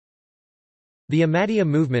The Ahmadiyya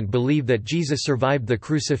movement believe that Jesus survived the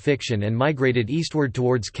crucifixion and migrated eastward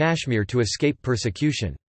towards Kashmir to escape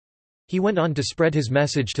persecution. He went on to spread his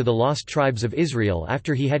message to the lost tribes of Israel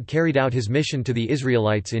after he had carried out his mission to the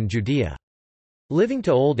Israelites in Judea. Living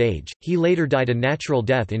to old age, he later died a natural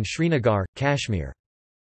death in Srinagar, Kashmir.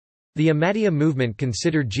 The Ahmadiyya movement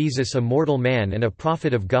considered Jesus a mortal man and a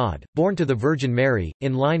prophet of God, born to the Virgin Mary,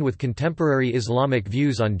 in line with contemporary Islamic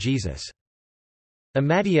views on Jesus.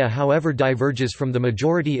 Ahmadiyya however diverges from the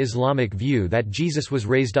majority Islamic view that Jesus was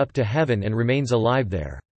raised up to heaven and remains alive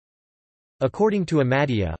there. According to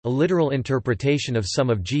Ahmadiyya, a literal interpretation of some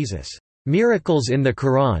of Jesus' miracles in the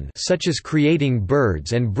Quran, such as creating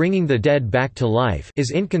birds and bringing the dead back to life,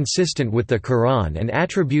 is inconsistent with the Quran and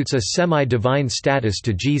attributes a semi-divine status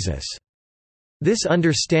to Jesus. This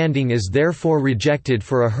understanding is therefore rejected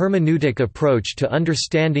for a hermeneutic approach to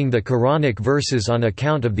understanding the Quranic verses on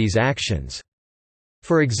account of these actions.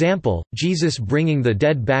 For example, Jesus bringing the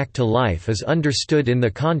dead back to life is understood in the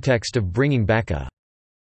context of bringing back a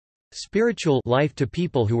spiritual life to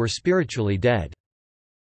people who were spiritually dead.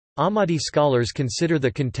 Ahmadi scholars consider the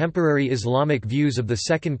contemporary Islamic views of the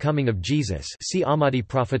Second Coming of Jesus, see Ahmadi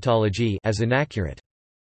prophetology, as inaccurate.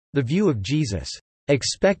 The view of Jesus'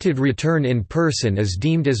 expected return in person is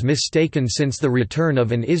deemed as mistaken since the return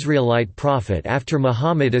of an Israelite prophet after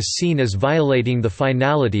Muhammad is seen as violating the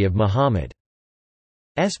finality of Muhammad's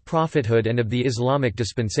prophethood and of the Islamic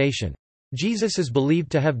dispensation. Jesus is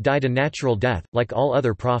believed to have died a natural death, like all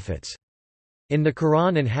other prophets. In the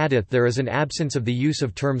Quran and Hadith there is an absence of the use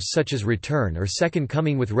of terms such as return or second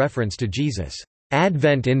coming with reference to Jesus'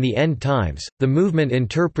 advent in the end times. The movement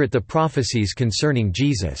interpret the prophecies concerning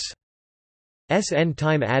Jesus'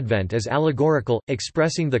 end-time advent as allegorical,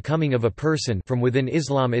 expressing the coming of a person from within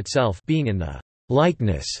Islam itself being in the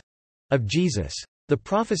likeness of Jesus. The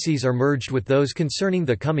prophecies are merged with those concerning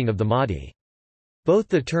the coming of the Mahdi. Both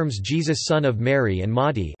the terms Jesus son of Mary and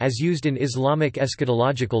Mahdi as used in Islamic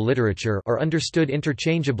eschatological literature are understood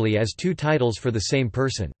interchangeably as two titles for the same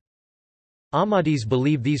person. Ahmadis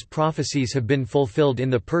believe these prophecies have been fulfilled in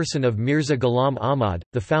the person of Mirza Ghulam Ahmad,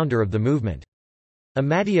 the founder of the movement.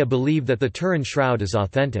 Ahmadiyya believe that the Turin Shroud is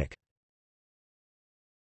authentic.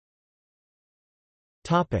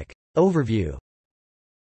 Overview.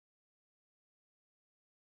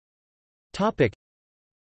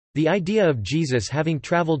 The idea of Jesus having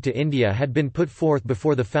travelled to India had been put forth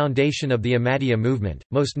before the foundation of the Ahmadiyya movement,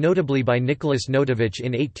 most notably by Nicholas Notovich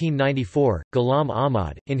in 1894. Ghulam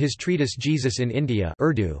Ahmad, in his treatise Jesus in India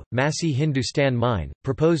Urdu, Masi Hindustan Mein,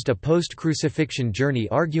 proposed a post-crucifixion journey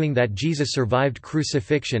arguing that Jesus survived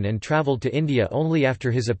crucifixion and travelled to India only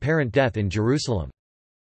after his apparent death in Jerusalem.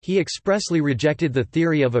 He expressly rejected the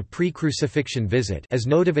theory of a pre-crucifixion visit as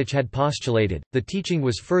Notovich had postulated. The teaching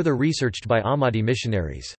was further researched by Ahmadi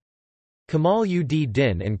missionaries. Kamal ud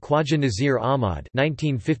Din and Khwaja Nazir Ahmad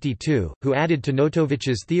 1952, who added to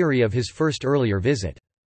Notovich's theory of his first earlier visit.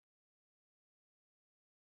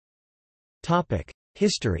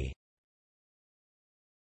 History.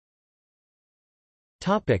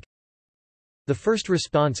 The first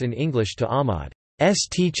response in English to Ahmad's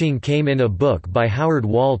teaching came in a book by Howard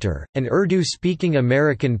Walter, an Urdu-speaking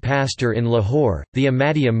American pastor in Lahore, The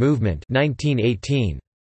Ahmadiyya Movement 1918.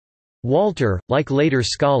 Walter, like later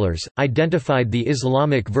scholars, identified the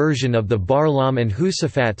Islamic version of the Barlam and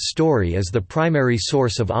Husafat story as the primary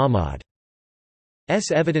source of Ahmad's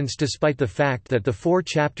evidence despite the fact that the 4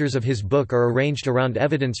 chapters of his book are arranged around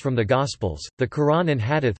evidence from the Gospels, the Quran and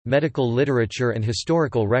Hadith, medical literature and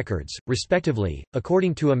historical records, respectively.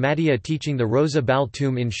 According to Ahmadiyya teaching, the Roza Bal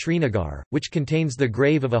tomb in Srinagar, which contains the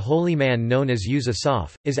grave of a holy man known as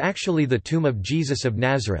Yusuf, is actually the tomb of Jesus of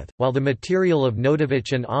Nazareth, while the material of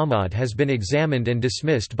Notovich and Ahmad has been examined and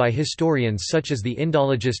dismissed by historians such as the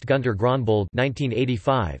Indologist Gunter Gronbold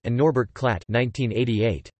 (1985) and Norbert Klatt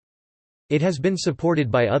 (1988). It has been supported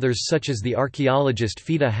by others such as the archaeologist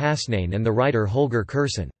Fida Hasnain and the writer Holger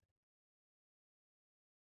Kursin.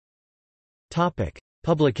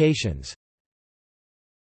 Publications.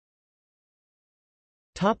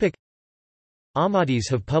 Ahmadis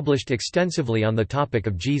have published extensively on the topic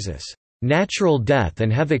of Jesus' natural death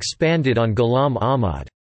and have expanded on Ghulam Ahmad's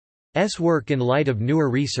work in light of newer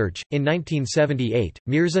research. In 1978,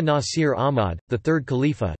 Mirza Nasir Ahmad, the third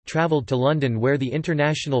Khalifa, travelled to London where the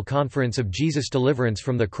International Conference of Jesus Deliverance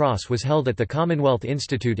from the Cross was held at the Commonwealth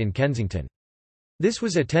Institute in Kensington. This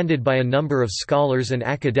was attended by a number of scholars and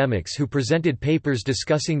academics who presented papers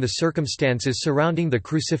discussing the circumstances surrounding the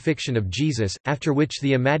crucifixion of Jesus, after which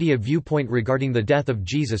the Ahmadiyya viewpoint regarding the death of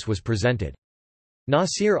Jesus was presented.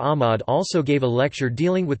 Nasir Ahmad also gave a lecture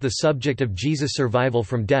dealing with the subject of Jesus' survival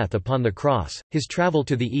from death upon the cross, his travel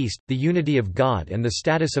to the East, the unity of God and the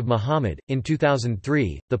status of Muhammad. In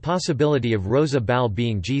 2003, the possibility of Rosa Bal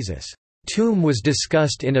being Jesus' tomb was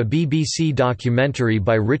discussed in a BBC documentary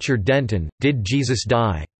by Richard Denton, Did Jesus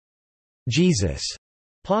Die? Jesus'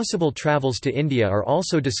 possible travels to India are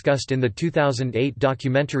also discussed in the 2008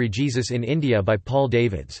 documentary Jesus in India by Paul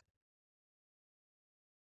Davids.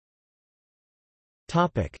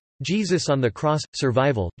 Jesus on the cross –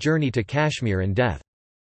 survival, journey to Kashmir and death.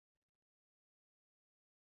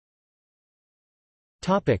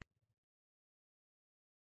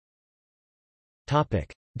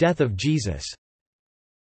 Death of Jesus.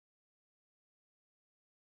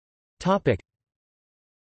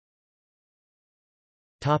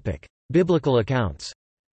 Biblical accounts.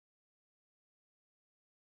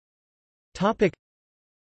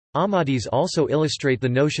 Ahmadis also illustrate the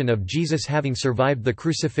notion of Jesus having survived the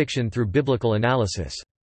crucifixion through biblical analysis.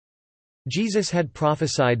 Jesus had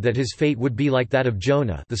prophesied that his fate would be like that of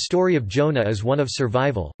Jonah. The story of Jonah is one of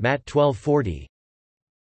survival. Matt 12:40.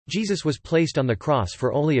 Jesus was placed on the cross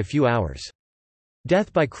for only a few hours.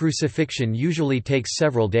 Death by crucifixion usually takes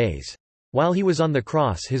several days. While he was on the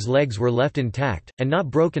cross, his legs were left intact, and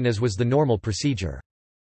not broken as was the normal procedure.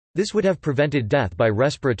 This would have prevented death by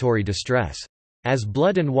respiratory distress. As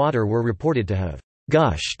blood and water were reported to have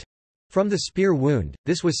gushed from the spear wound,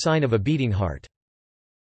 this was sign of a beating heart.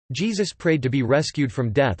 Jesus prayed to be rescued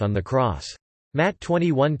from death on the cross. Matt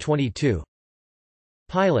 21:22.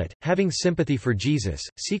 Pilate, having sympathy for Jesus,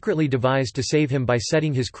 secretly devised to save him by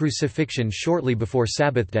setting his crucifixion shortly before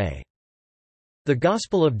Sabbath day. The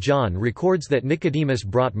Gospel of John records that Nicodemus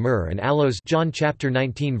brought myrrh and aloes, John chapter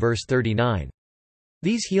 19 verse 39.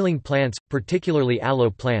 These healing plants, particularly aloe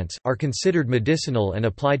plants, are considered medicinal and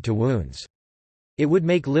applied to wounds. It would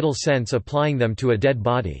make little sense applying them to a dead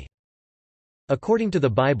body. According to the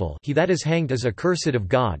Bible, he that is hanged is accursed of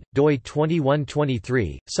God, Doi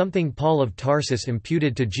 21:23, something Paul of Tarsus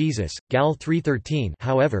imputed to Jesus, Gal 3:13.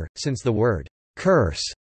 However, since the word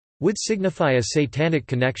curse would signify a satanic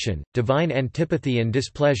connection, divine antipathy and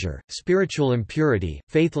displeasure, spiritual impurity,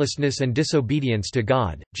 faithlessness and disobedience to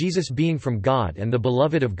God, Jesus being from God and the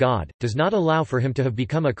beloved of God, does not allow for him to have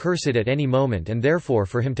become accursed at any moment and therefore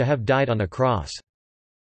for him to have died on a cross.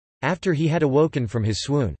 After he had awoken from his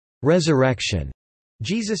swoon, resurrection,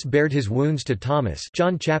 Jesus bared his wounds to Thomas,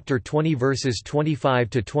 John chapter 20 verses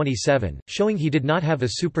 25 to 27, showing he did not have a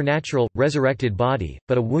supernatural, resurrected body,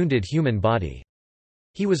 but a wounded human body.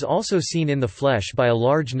 He was also seen in the flesh by a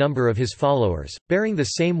large number of his followers, bearing the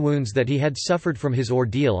same wounds that he had suffered from his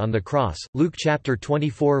ordeal on the cross. Luke chapter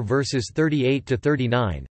 24 verses 38 to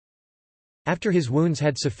 39. After his wounds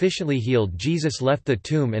had sufficiently healed, Jesus left the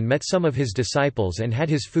tomb and met some of his disciples and had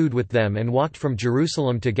his food with them and walked from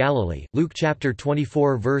Jerusalem to Galilee. Luke chapter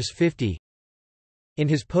 24 verse 50. In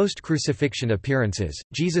his post-crucifixion appearances,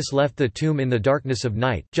 Jesus left the tomb in the darkness of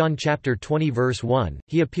night, John chapter 20 verse 1.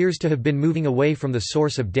 He appears to have been moving away from the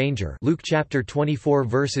source of danger, Luke chapter 24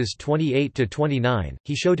 verses 28 to 29.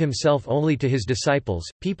 He showed himself only to his disciples,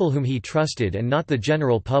 people whom he trusted and not the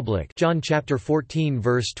general public, John chapter 14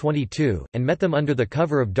 verse 22, and met them under the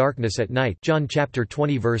cover of darkness at night, John chapter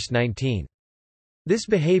 20 verse 19. This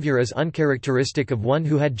behavior is uncharacteristic of one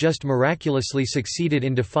who had just miraculously succeeded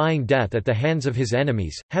in defying death at the hands of his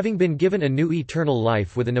enemies, having been given a new eternal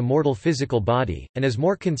life with an immortal physical body, and is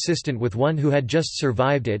more consistent with one who had just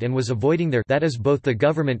survived it and was avoiding their, that is both the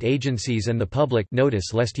government agencies and the public,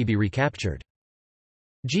 notice lest he be recaptured.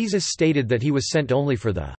 Jesus stated that he was sent only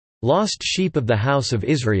for the lost sheep of the house of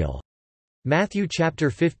Israel. Matthew chapter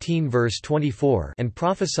 15 verse 24, and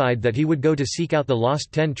prophesied that he would go to seek out the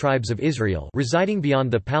lost 10 tribes of Israel residing beyond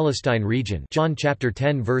the Palestine region, John chapter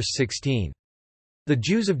 10 verse 16. The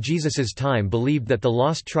Jews of Jesus's time believed that the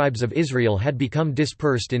lost tribes of Israel had become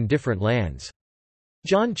dispersed in different lands.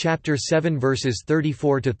 John chapter 7 verses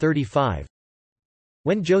 34 to 35.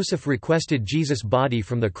 When Joseph requested Jesus' body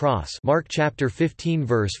from the cross, Mark chapter 15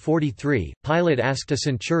 verse 43, Pilate asked a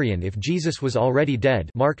centurion if Jesus was already dead,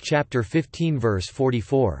 Mark chapter 15 verse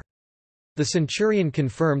 44. The centurion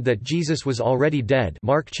confirmed that Jesus was already dead,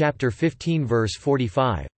 Mark chapter 15 verse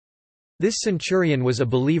 45. This centurion was a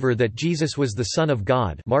believer that Jesus was the Son of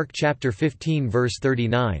God, Mark chapter 15 verse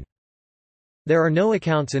 39. There are no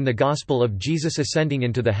accounts in the Gospel of Jesus ascending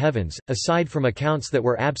into the heavens, aside from accounts that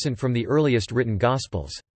were absent from the earliest written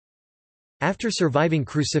Gospels. After surviving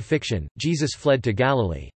crucifixion, Jesus fled to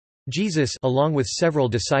Galilee. Jesus, along with several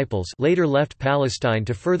disciples, later left Palestine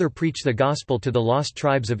to further preach the gospel to the lost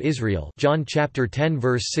tribes of Israel, John chapter 10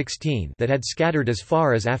 verse 16, that had scattered as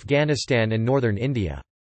far as Afghanistan and northern India.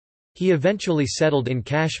 He eventually settled in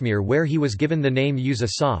Kashmir where he was given the name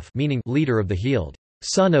Yusuf, meaning leader of the healed,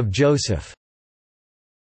 son of Joseph.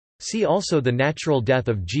 See also the natural death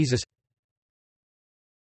of Jesus.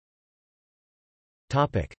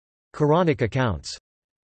 Topic: Quranic accounts.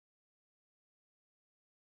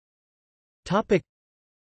 Topic: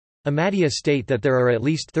 Ahmadiyya state that there are at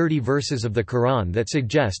least 30 verses of the Quran that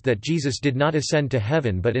suggest that Jesus did not ascend to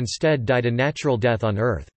heaven but instead died a natural death on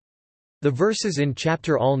earth. The verses in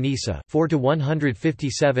chapter Al-Nisa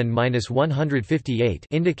 4-157-158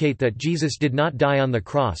 indicate that Jesus did not die on the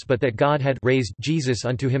cross but that God had raised Jesus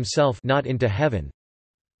unto himself, not into heaven.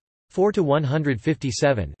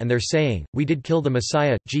 4-157 and they're saying, we did kill the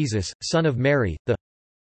Messiah, Jesus, son of Mary, the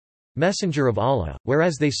messenger of Allah,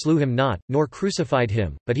 whereas they slew him not, nor crucified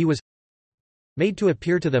him, but he was made to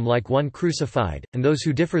appear to them like one crucified, and those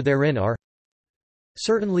who differ therein are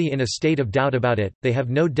certainly in a state of doubt about it, they have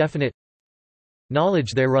no definite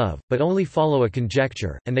knowledge thereof, but only follow a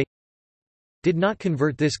conjecture, and they did not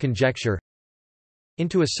convert this conjecture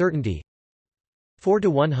into a certainty.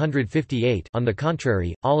 4-158 On the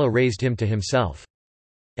contrary, Allah raised him to himself.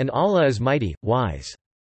 And Allah is mighty, wise.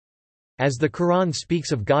 As the Quran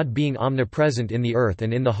speaks of God being omnipresent in the earth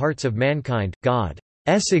and in the hearts of mankind, God's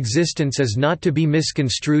existence is not to be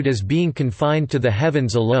misconstrued as being confined to the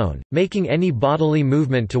heavens alone, making any bodily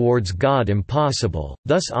movement towards God impossible.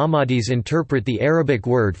 Thus Ahmadis interpret the Arabic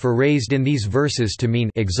word for raised in these verses to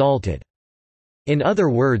mean exalted. In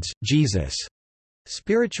other words, Jesus'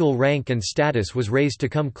 spiritual rank and status was raised to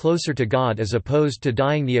come closer to God as opposed to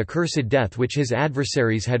dying the accursed death which his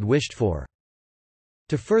adversaries had wished for.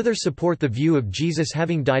 To further support the view of Jesus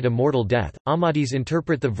having died a mortal death, Ahmadis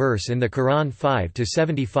interpret the verse in the Quran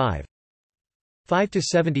 5-75,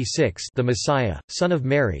 5-76 The Messiah, son of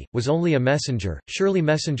Mary, was only a messenger, surely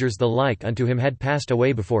messengers the like unto him had passed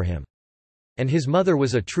away before him. And his mother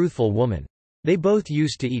was a truthful woman. They both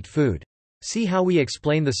used to eat food. See how we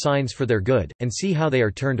explain the signs for their good, and see how they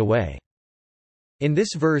are turned away. In this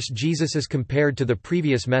verse Jesus is compared to the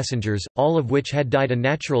previous messengers, all of which had died a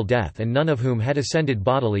natural death and none of whom had ascended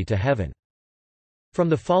bodily to heaven. From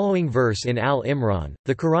the following verse in Al-Imran,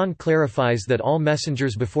 the Quran clarifies that all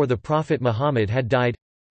messengers before the Prophet Muhammad had died.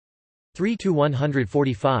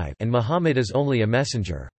 3-145 And Muhammad is only a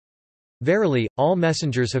messenger. Verily, all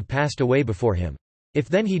messengers have passed away before him. If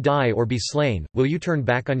then he die or be slain, will you turn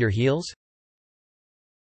back on your heels?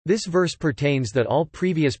 This verse pertains that all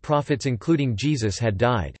previous prophets including Jesus had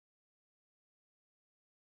died.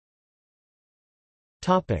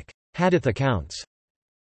 Hadith accounts.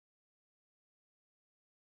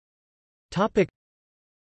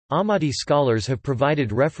 Ahmadi scholars have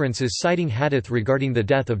provided references citing hadith regarding the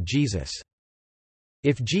death of Jesus.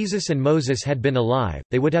 If Jesus and Moses had been alive,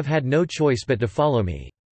 they would have had no choice but to follow me.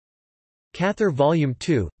 Kathir Volume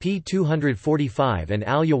 2, p. 245 and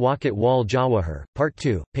Al-Yawaqit wal Jawahir, Part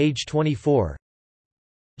 2, page 24.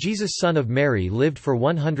 Jesus son of Mary lived for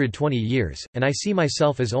 120 years, and I see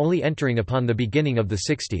myself as only entering upon the beginning of the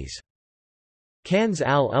 60s. Kanz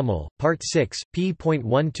al-Ummul, Part 6,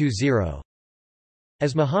 p.120.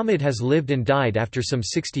 As Muhammad has lived and died after some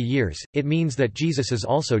 60 years, it means that Jesus is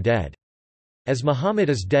also dead. As Muhammad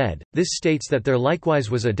is dead, this states that there likewise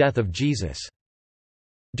was a death of Jesus.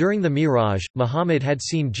 During the Miraj, Muhammad had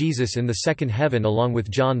seen Jesus in the second heaven along with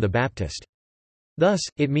John the Baptist. Thus,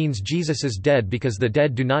 it means Jesus is dead because the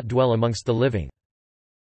dead do not dwell amongst the living.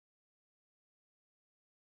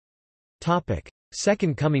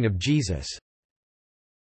 Second coming of Jesus.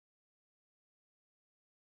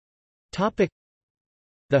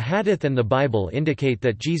 The Hadith and the Bible indicate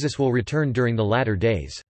that Jesus will return during the latter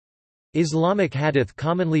days. Islamic Hadith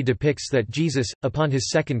commonly depicts that Jesus, upon his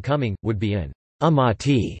second coming, would be an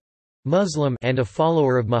Ahmadi Muslim and a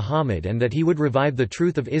follower of Muhammad, and that he would revive the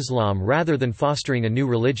truth of Islam rather than fostering a new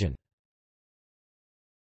religion.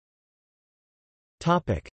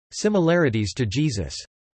 Similarities to Jesus.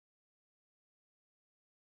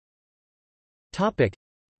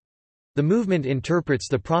 The movement interprets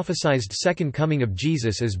the prophesied second coming of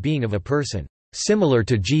Jesus as being of a person similar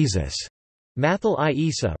to Jesus, Mathal I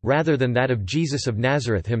Isa, rather than that of Jesus of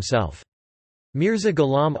Nazareth himself. Mirza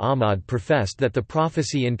Ghulam Ahmad professed that the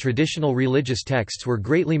prophecy in traditional religious texts were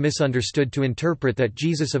greatly misunderstood to interpret that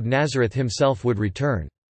Jesus of Nazareth himself would return.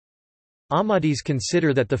 Ahmadis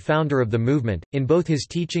consider that the founder of the movement, in both his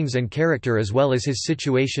teachings and character as well as his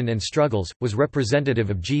situation and struggles, was representative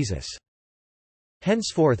of Jesus.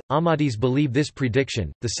 Henceforth, Ahmadis believe this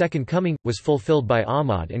prediction, the second coming, was fulfilled by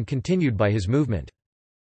Ahmad and continued by his movement.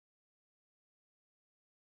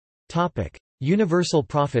 Universal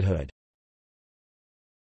prophethood.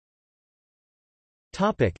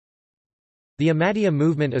 The The Ahmadiyya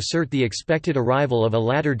movement assert the expected arrival of a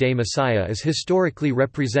latter-day Messiah is historically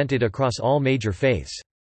represented across all major faiths.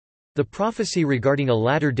 The prophecy regarding a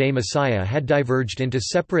latter-day Messiah had diverged into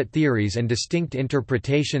separate theories and distinct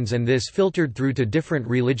interpretations, and this filtered through to different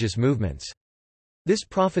religious movements. This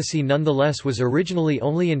prophecy nonetheless was originally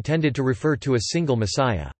only intended to refer to a single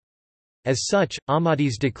Messiah. As such,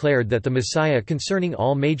 Ahmadis declared that the Messiah concerning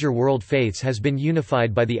all major world faiths has been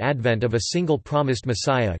unified by the advent of a single promised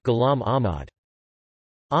Messiah, Ghulam Ahmad.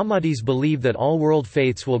 Ahmadis believe that all world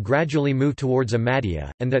faiths will gradually move towards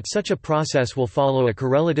Ahmadiyya, and that such a process will follow a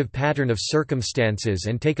correlative pattern of circumstances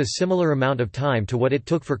and take a similar amount of time to what it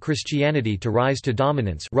took for Christianity to rise to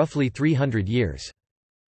dominance, roughly 300 years.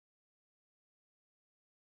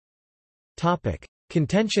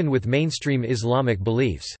 Contention with mainstream Islamic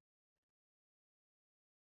beliefs.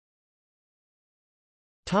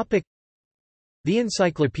 The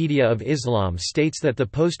Encyclopedia of Islam states that the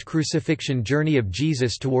post-crucifixion journey of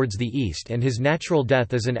Jesus towards the East and his natural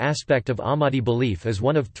death as an aspect of Ahmadi belief is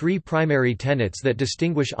one of three primary tenets that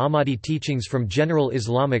distinguish Ahmadi teachings from general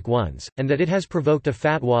Islamic ones, and that it has provoked a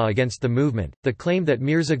fatwa against the movement. The claim that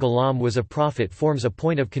Mirza Ghulam was a prophet forms a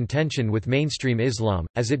point of contention with mainstream Islam,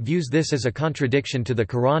 as it views this as a contradiction to the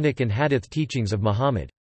Quranic and Hadith teachings of Muhammad.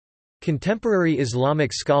 Contemporary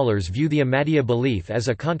Islamic scholars view the Ahmadiyya belief as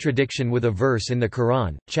a contradiction with a verse in the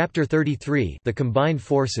Quran, chapter 33, the Combined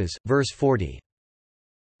Forces, verse 40.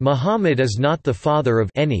 Muhammad is not the father of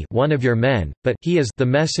any one of your men, but he is the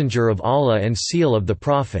messenger of Allah and seal of the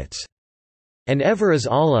prophets. And ever is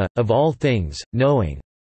Allah, of all things, knowing.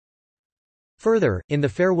 Further, in the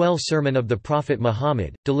farewell sermon of the Prophet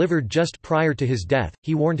Muhammad, delivered just prior to his death,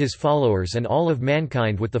 he warned his followers and all of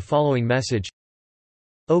mankind with the following message: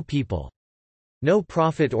 O people! No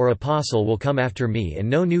prophet or apostle will come after me, and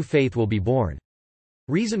no new faith will be born.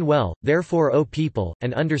 Reason well, therefore, O people,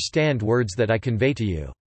 and understand words that I convey to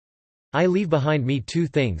you. I leave behind me two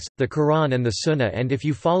things, the Quran and the Sunnah, and if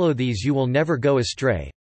you follow these you will never go astray.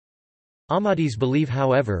 Ahmadis believe,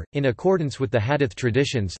 however, in accordance with the Hadith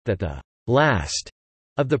traditions, that the last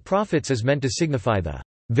of the prophets is meant to signify the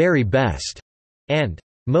very best and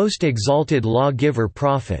most exalted lawgiver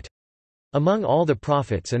prophet among all the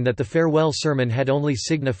prophets, and that the farewell sermon had only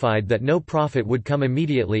signified that no prophet would come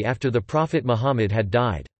immediately after the Prophet Muhammad had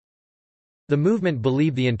died. The movement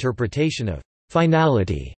believed the interpretation of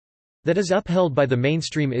finality that is upheld by the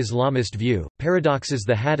mainstream Islamist view, paradoxes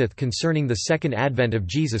the Hadith concerning the second advent of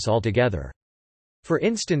Jesus altogether. For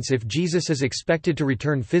instance, if Jesus is expected to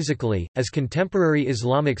return physically, as contemporary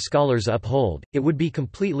Islamic scholars uphold, it would be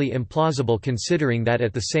completely implausible considering that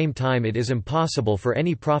at the same time it is impossible for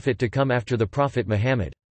any prophet to come after the Prophet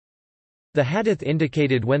Muhammad. The Hadith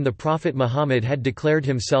indicated when the Prophet Muhammad had declared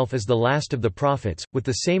himself as the last of the prophets, with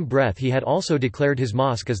the same breath he had also declared his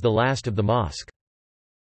mosque as the last of the mosque.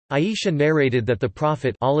 Aisha narrated that the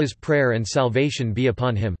Prophet, Allah's prayer and salvation be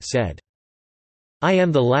upon him, said, I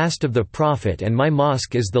am the last of the Prophet and my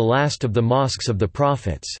mosque is the last of the mosques of the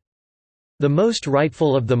prophets. The most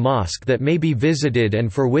rightful of the mosque that may be visited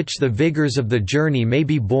and for which the vigors of the journey may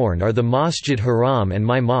be borne are the Masjid Haram and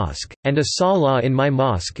my mosque, and a salah in my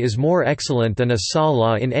mosque is more excellent than a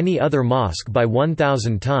salah in any other mosque by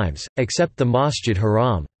 1,000 times, except the Masjid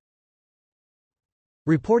Haram.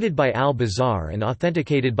 Reported by Al-Bazar and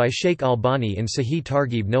authenticated by Sheikh Albani in Sahih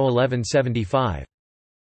Targhib No. 1175.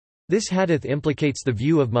 This hadith implicates the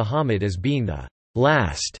view of Muhammad as being the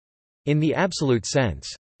last in the absolute sense.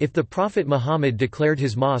 If the Prophet Muhammad declared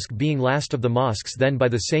his mosque being last of the mosques, then by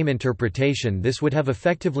the same interpretation this would have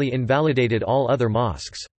effectively invalidated all other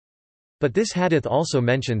mosques. But this hadith also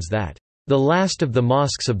mentions that, the last of the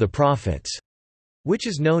mosques of the prophets, which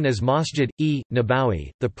is known as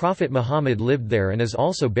Masjid-e-Nabawi, the Prophet Muhammad lived there and is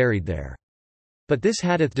also buried there. But this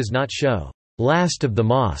hadith does not show, last of the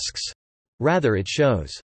mosques, rather it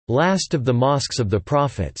shows, last of the mosques of the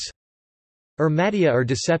prophets. Ahmadiyya are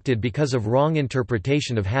decepted because of wrong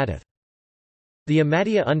interpretation of hadith. The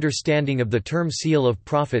Ahmadiyya understanding of the term seal of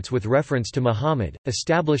prophets with reference to Muhammad,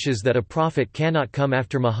 establishes that a prophet cannot come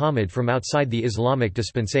after Muhammad from outside the Islamic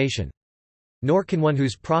dispensation. Nor can one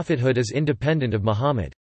whose prophethood is independent of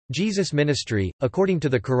Muhammad. Jesus' ministry, according to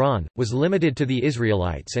the Quran, was limited to the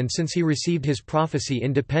Israelites, and since he received his prophecy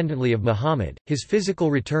independently of Muhammad, his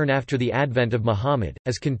physical return after the advent of Muhammad,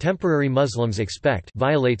 as contemporary Muslims expect,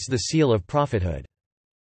 violates the seal of prophethood.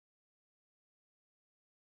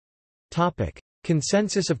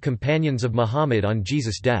 Consensus of companions of Muhammad on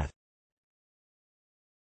Jesus' death.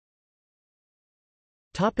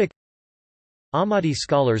 Ahmadi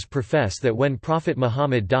scholars profess that when Prophet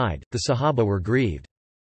Muhammad died, the Sahaba were grieved.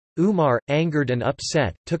 Umar, angered and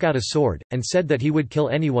upset, took out a sword, and said that he would kill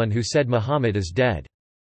anyone who said Muhammad is dead.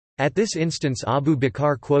 At this instance Abu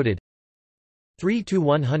Bakr quoted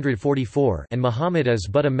 3-144 and Muhammad is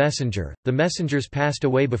but a messenger, the messengers passed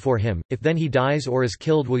away before him, if then he dies or is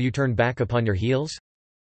killed will you turn back upon your heels?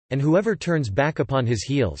 And whoever turns back upon his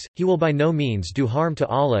heels, he will by no means do harm to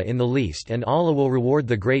Allah in the least and Allah will reward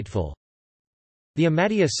the grateful. The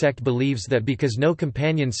Ahmadiyya sect believes that because no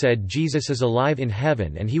companion said Jesus is alive in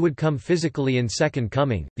heaven and he would come physically in second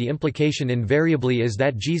coming, the implication invariably is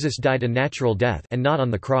that Jesus died a natural death and not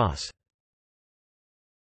on the cross.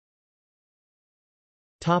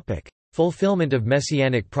 Fulfillment of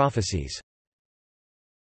messianic prophecies.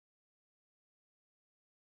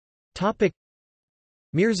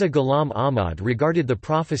 Mirza Ghulam Ahmad regarded the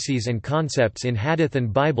prophecies and concepts in Hadith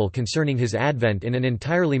and Bible concerning his advent in an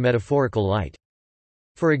entirely metaphorical light.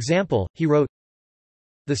 For example, he wrote,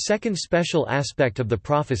 "The second special aspect of the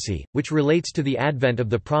prophecy, which relates to the advent of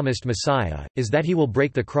the promised Messiah, is that he will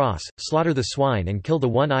break the cross, slaughter the swine and kill the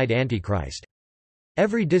one-eyed Antichrist.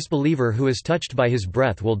 Every disbeliever who is touched by his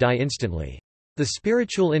breath will die instantly. The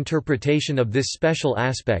spiritual interpretation of this special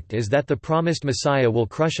aspect is that the promised Messiah will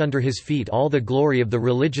crush under his feet all the glory of the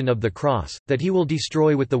religion of the cross, that he will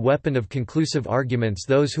destroy with the weapon of conclusive arguments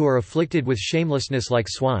those who are afflicted with shamelessness like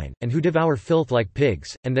swine, and who devour filth like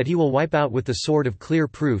pigs, and that he will wipe out with the sword of clear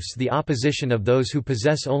proofs the opposition of those who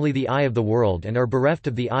possess only the eye of the world and are bereft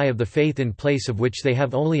of the eye of the faith in place of which they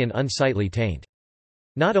have only an unsightly taint.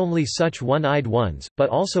 Not only such one-eyed ones, but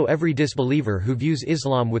also every disbeliever who views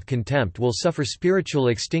Islam with contempt will suffer spiritual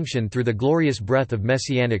extinction through the glorious breath of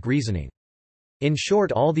messianic reasoning. In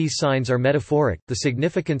short, all these signs are metaphoric, the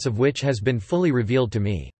significance of which has been fully revealed to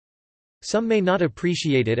me. Some may not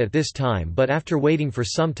appreciate it at this time, but after waiting for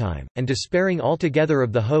some time, and despairing altogether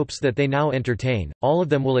of the hopes that they now entertain, all of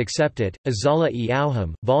them will accept it."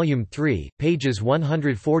 Azala-e-Awham, Volume 3, pages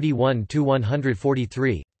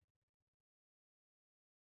 141–143.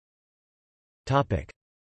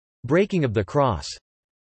 Breaking of the cross.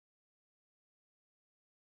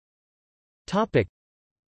 The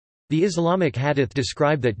Islamic hadith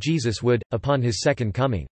describe that Jesus would, upon his second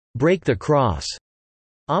coming, break the cross.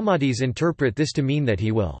 Ahmadis interpret this to mean that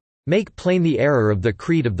he will make plain the error of the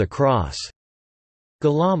creed of the cross.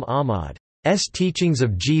 Ghulam Ahmad's teachings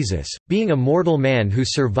of Jesus, being a mortal man who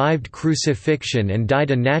survived crucifixion and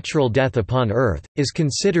died a natural death upon earth, is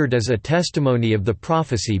considered as a testimony of the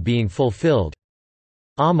prophecy being fulfilled.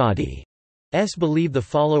 Ahmadis believe the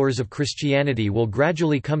followers of Christianity will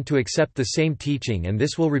gradually come to accept the same teaching, and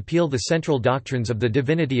this will repeal the central doctrines of the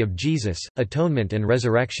divinity of Jesus, atonement and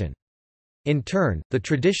resurrection. In turn, the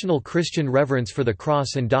traditional Christian reverence for the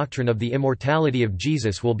cross and doctrine of the immortality of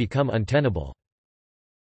Jesus will become untenable.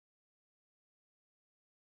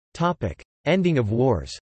 Ending of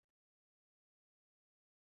wars.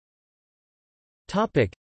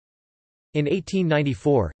 In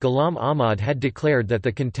 1894, Ghulam Ahmad had declared that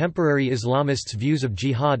the contemporary Islamists' views of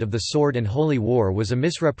jihad of the sword and holy war was a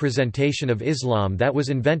misrepresentation of Islam that was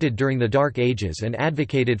invented during the Dark Ages and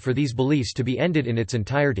advocated for these beliefs to be ended in its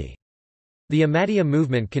entirety. The Ahmadiyya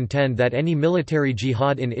movement contend that any military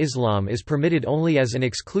jihad in Islam is permitted only as an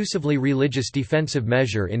exclusively religious defensive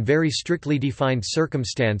measure in very strictly defined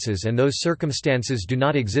circumstances, and those circumstances do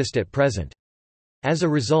not exist at present. As a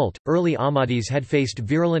result, early Ahmadis had faced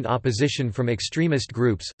virulent opposition from extremist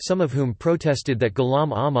groups, some of whom protested that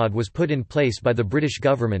Ghulam Ahmad was put in place by the British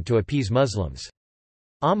government to appease Muslims.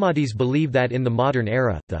 Ahmadis believe that in the modern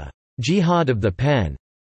era, the jihad of the pen,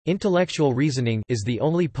 intellectual reasoning, is the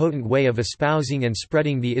only potent way of espousing and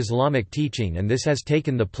spreading the Islamic teaching, and this has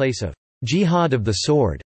taken the place of jihad of the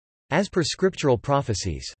sword, as per scriptural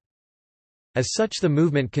prophecies. As such, the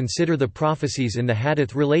movement consider the prophecies in the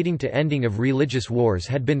hadith relating to ending of religious wars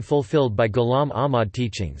had been fulfilled by Ghulam Ahmad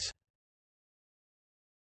teachings.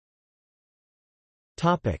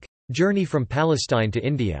 Journey from Palestine to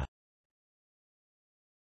India.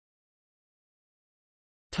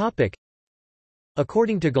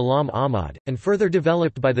 According to Ghulam Ahmad, and further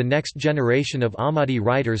developed by the next generation of Ahmadi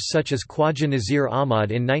writers such as Khwaja Nazir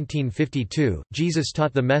Ahmad in 1952, Jesus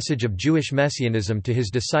taught the message of Jewish messianism to his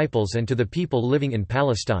disciples and to the people living in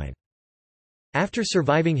Palestine. After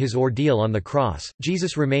surviving his ordeal on the cross,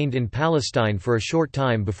 Jesus remained in Palestine for a short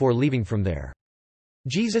time before leaving from there.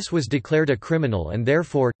 Jesus was declared a criminal and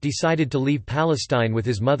therefore, decided to leave Palestine with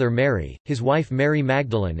his mother Mary, his wife Mary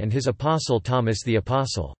Magdalene and his apostle Thomas the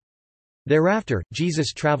Apostle. Thereafter,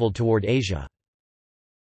 Jesus traveled toward Asia.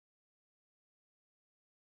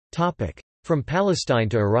 From Palestine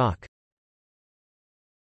to Iraq.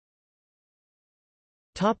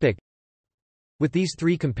 With these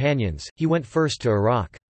three companions, he went first to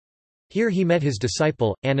Iraq. Here he met his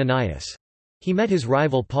disciple, Ananias. He met his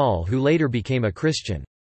rival Paul, who later became a Christian.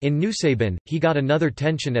 In Nusaybin, he got another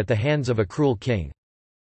tension at the hands of a cruel king.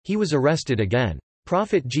 He was arrested again.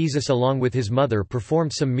 Prophet Jesus along with his mother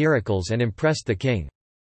performed some miracles and impressed the king.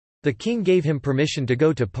 The king gave him permission to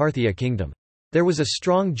go to Parthia kingdom. There was a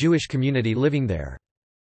strong Jewish community living there.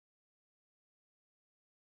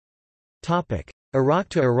 Iraq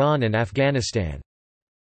to Iran and Afghanistan.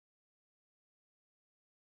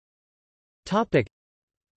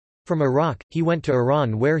 From Iraq, he went to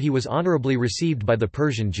Iran where he was honorably received by the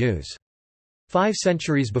Persian Jews. 5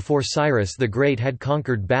 centuries before Cyrus the Great had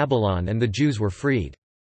conquered Babylon and the Jews were freed.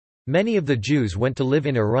 Many of the Jews went to live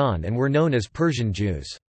in Iran and were known as Persian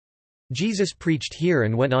Jews. Jesus preached here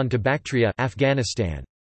and went on to Bactria, Afghanistan.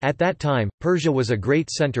 At that time, Persia was a great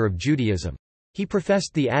center of Judaism. He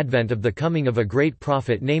professed the advent of the coming of a great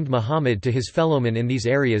prophet named Muhammad to his fellowmen in these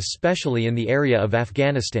areas, especially in the area of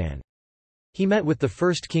Afghanistan. He met with the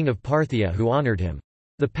first king of Parthia who honored him.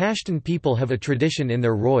 The Pashtun people have a tradition in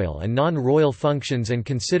their royal and non-royal functions and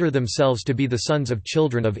consider themselves to be the sons of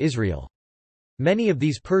children of Israel. Many of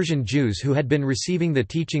these Persian Jews who had been receiving the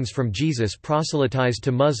teachings from Jesus proselytized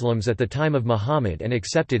to Muslims at the time of Muhammad and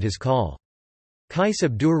accepted his call. Qais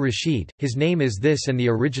Abdur Rashid, his name is this and the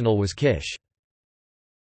original was Kish.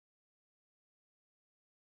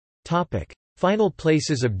 Final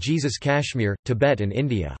places of Jesus: Kashmir, Tibet and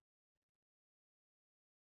India.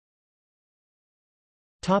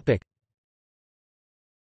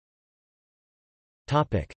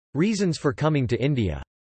 Reasons for coming to India.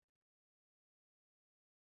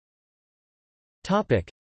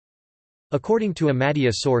 According to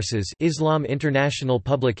Ahmadiyya sources, Islam International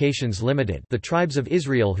Publications Limited, the tribes of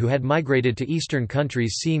Israel who had migrated to eastern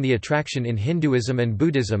countries seeing the attraction in Hinduism and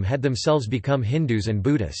Buddhism had themselves become Hindus and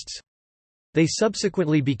Buddhists. They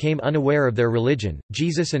subsequently became unaware of their religion.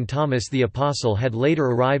 Jesus and Thomas the Apostle had later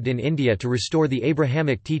arrived in India to restore the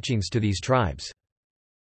Abrahamic teachings to these tribes.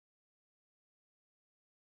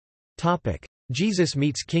 Jesus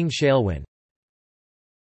meets King Shailwan.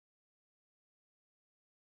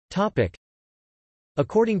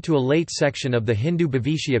 According to a late section of the Hindu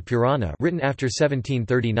Bhavishya Purana written after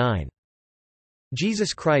 1739,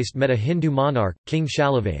 Jesus Christ met a Hindu monarch, King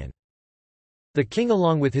Shailavan. The king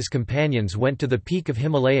along with his companions went to the peak of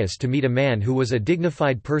Himalayas to meet a man who was a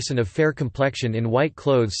dignified person of fair complexion in white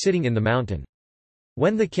clothes sitting in the mountain.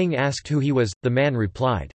 When the king asked who he was, the man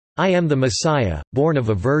replied, "I am the Messiah, born of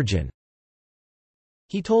a virgin."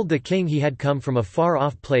 He told the king he had come from a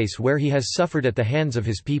far-off place where he has suffered at the hands of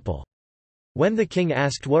his people. When the king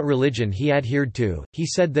asked what religion he adhered to, he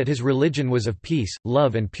said that his religion was of peace,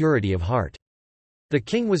 love and purity of heart. The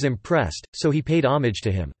king was impressed, so he paid homage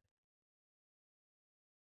to him.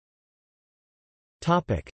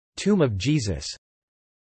 Tomb of Jesus.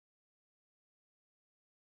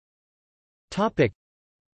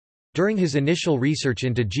 During his initial research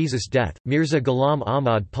into Jesus' death, Mirza Ghulam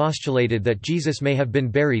Ahmad postulated that Jesus may have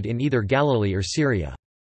been buried in either Galilee or Syria.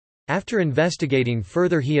 After investigating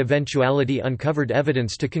further, he eventually uncovered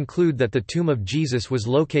evidence to conclude that the tomb of Jesus was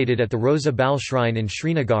located at the Rosa Bal Shrine in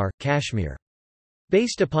Srinagar, Kashmir.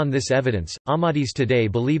 Based upon this evidence, Ahmadis today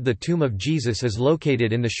believe the tomb of Jesus is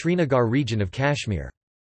located in the Srinagar region of Kashmir.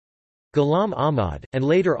 Ghulam Ahmad, and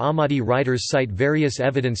later Ahmadi writers cite various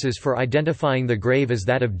evidences for identifying the grave as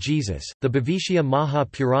that of Jesus: the Bhavishya Maha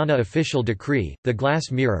Purana official decree, the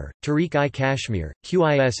glass mirror, Tariq-i-Kashmir,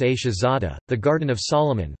 Qisa Shahzada, the Garden of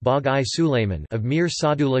Solomon Bagh-i-Sulayman of Mir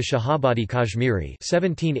Sadullah Shahabadi Kashmiri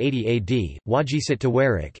 1780 AD, Wajisat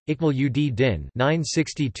Tawarik, Ikmal-ud-Din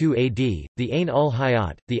 962 AD, the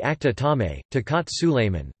Ain-ul-Hayat, the Akhta-Tameh, Takat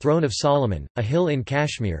Sulayman, Throne of Solomon, a hill in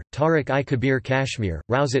Kashmir, Tariq-i-Kabir Kashmir,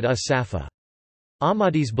 Rawzat-us-Safa.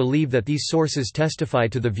 Ahmadis believe that these sources testify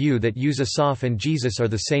to the view that Yusuf and Jesus are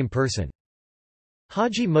the same person.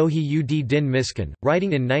 Haji Mohi-ud-Din Miskin,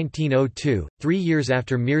 writing in 1902, 3 years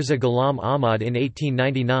after Mirza Ghulam Ahmad in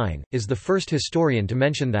 1899, is the first historian to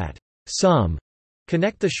mention that some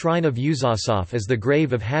connect the shrine of Yusuf as the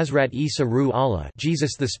grave of Hazrat Isa Ruh Allah,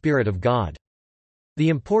 Jesus the Spirit of God. The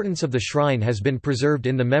importance of the shrine has been preserved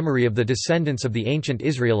in the memory of the descendants of the ancient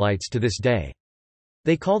Israelites to this day.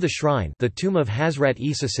 They call the shrine the tomb of Hazrat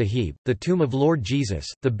Isa Sahib, the tomb of Lord Jesus.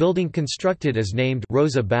 The building constructed is named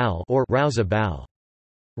Rosa Bal or Rauza Bal.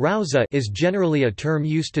 Rauza is generally a term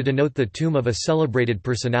used to denote the tomb of a celebrated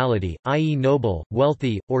personality, i.e. noble,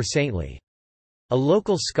 wealthy, or saintly. A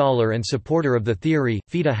local scholar and supporter of the theory,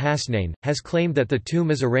 Fida Hasnain, has claimed that the tomb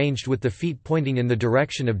is arranged with the feet pointing in the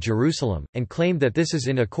direction of Jerusalem, and claimed that this is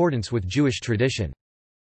in accordance with Jewish tradition.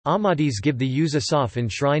 Ahmadis give the Yusuf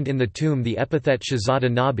enshrined in the tomb the epithet Shahzada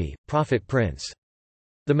Nabi, Prophet Prince.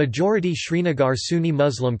 The majority Srinagar Sunni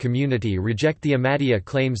Muslim community reject the Ahmadiyya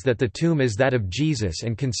claims that the tomb is that of Jesus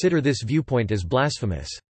and consider this viewpoint as blasphemous.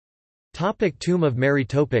 Tomb of Mary.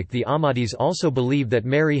 The Ahmadis also believe that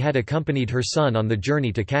Mary had accompanied her son on the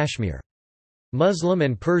journey to Kashmir. Muslim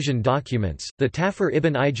and Persian documents, the Tafsir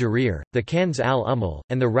ibn Jarir, the Kanz al-Ummul,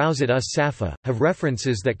 and the Rawzat us-Safa, have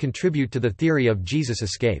references that contribute to the theory of Jesus'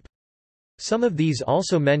 escape. Some of these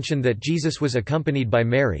also mention that Jesus was accompanied by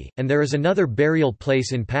Mary, and there is another burial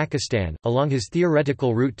place in Pakistan, along his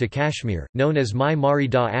theoretical route to Kashmir, known as Mai Mari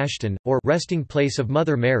Da Ashton, or resting place of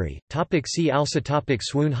Mother Mary. See also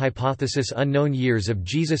Swoon hypothesis. Unknown years of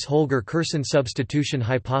Jesus. Holger Kersen substitution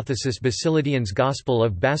hypothesis. Basilidian's Gospel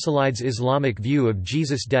of Basilides. Islamic view of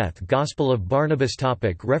Jesus' death. Gospel of Barnabas.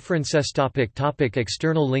 References.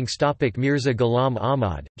 External links. Mirza Ghulam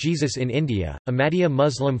Ahmad, Jesus in India, Ahmadiyya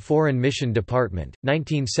Muslim Foreign Mission Department,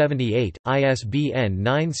 1978, ISBN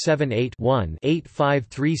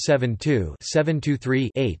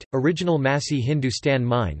 978-1-85372-723-8, Original Masi Hindustan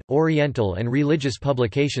Mine, Oriental and Religious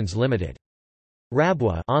Publications Limited.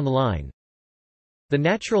 Rabwa online. The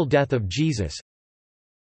Natural Death of Jesus.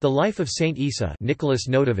 The Life of Saint Isa. Nicholas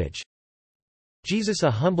Notovich. Jesus,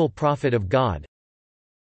 a Humble Prophet of God.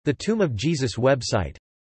 The Tomb of Jesus website.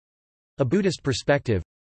 A Buddhist Perspective.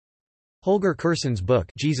 Holger Kersen's book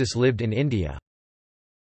Jesus Lived in India.